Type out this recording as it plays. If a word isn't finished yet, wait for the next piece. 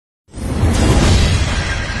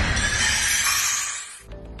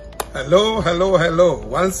Hello, hello, hello.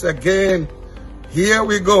 Once again, here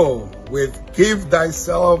we go with Give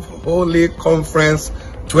Thyself Holy Conference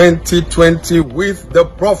 2020 with the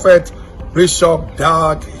Prophet Bishop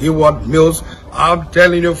Dag Heward-Mills. I'm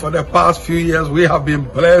telling you, for the past few years, we have been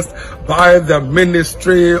blessed by the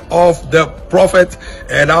ministry of the Prophet.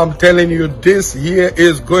 And I'm telling you, this year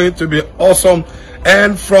is going to be awesome.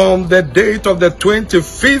 And from the date of the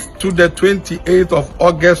 25th to the 28th of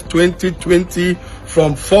August 2020,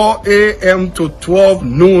 from 4 a.m. to 12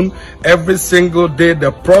 noon every single day,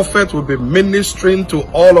 the Prophet will be ministering to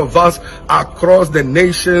all of us across the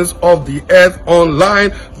nations of the earth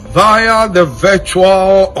online via the virtual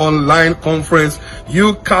online conference.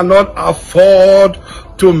 You cannot afford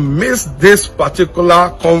to miss this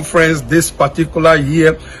particular conference, this particular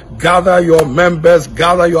year. Gather your members,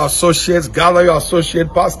 gather your associates, gather your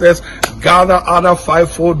associate pastors, gather other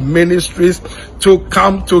fivefold ministries to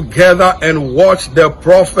come together and watch the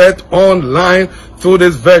Prophet online through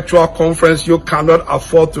this virtual conference. You cannot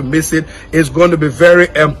afford to miss it. It's going to be very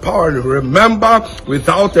empowering. Remember,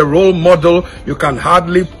 without a role model, you can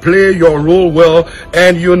hardly play your role well,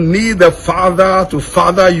 and you need the Father to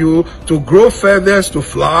father you to grow feathers, to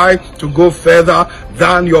fly, to go further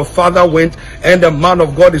than your father went. And the man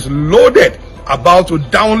of God is loaded, about to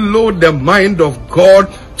download the mind of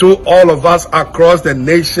God to all of us across the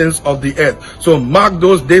nations of the earth. So mark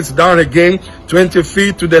those dates down again,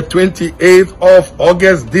 25th to the 28th of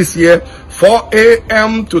August this year, 4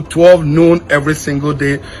 a.m. to 12 noon every single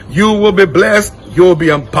day. You will be blessed. You will be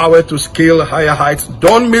empowered to scale higher heights.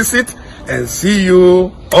 Don't miss it, and see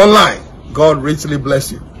you online. God richly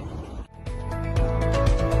bless you.